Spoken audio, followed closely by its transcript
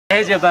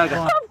Here's your burger.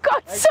 I've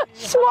got such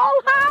small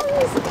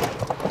hands.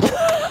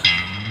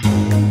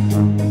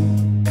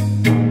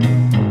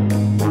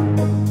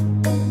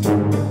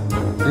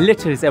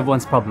 Litter is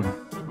everyone's problem.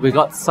 We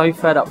got so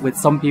fed up with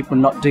some people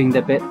not doing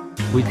their bit,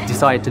 we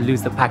decided to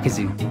lose the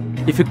packaging.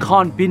 If you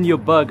can't bin your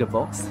burger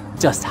box,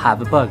 just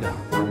have a burger.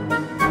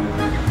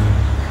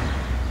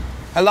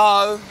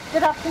 Hello.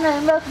 Good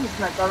afternoon, welcome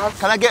to McDonald's.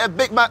 Can I get a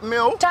Big Mac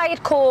meal?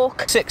 Diet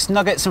Coke. 6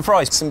 nuggets and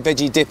fries. Some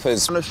veggie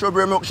dippers. And a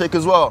strawberry milkshake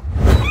as well.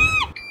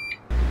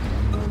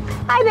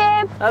 Hi,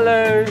 babe.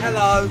 Hello.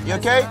 Hello. You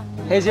okay?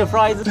 Here's your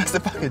fries. That's the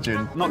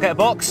packaging. Not get a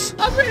box?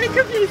 I'm really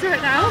confused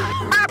right now.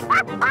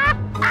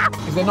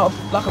 Is there not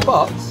like a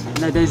box?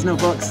 No, there's no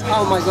box.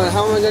 Oh my god,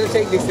 how am I going to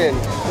take this in?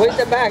 Where's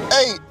the bag?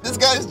 Hey, this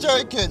guy's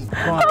joking.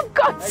 I've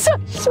got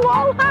such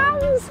small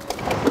hands.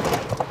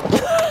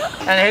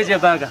 And here's your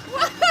burger.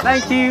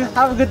 Thank you.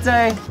 Have a good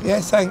day.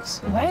 Yeah, thanks.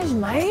 Where's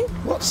mine?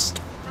 What's...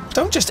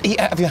 Don't just eat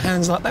out of your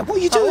hands like that. What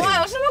are you doing?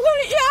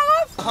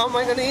 How am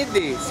I going to eat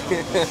this?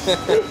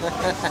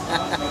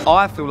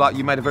 I feel like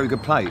you made a very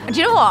good plate. Do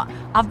you know what?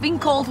 I've been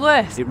called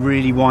worse. It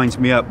really winds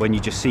me up when you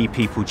just see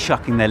people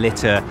chucking their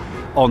litter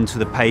onto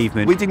the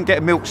pavement. We didn't get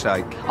a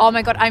milkshake. Oh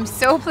my god, I'm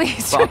so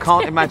pleased. But I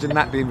can't imagine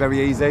that being very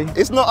easy.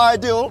 It's not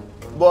ideal,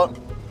 but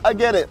I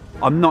get it.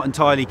 I'm not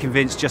entirely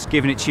convinced just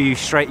giving it to you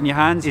straight in your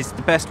hands is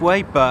the best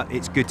way, but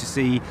it's good to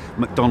see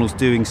McDonald's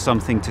doing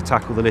something to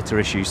tackle the litter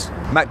issues.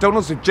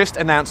 McDonald's have just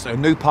announced a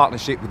new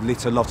partnership with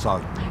Litter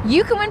Lotto.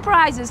 You can win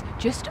prizes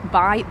just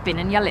by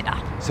binning your litter.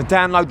 So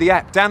download the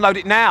app. Download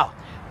it now.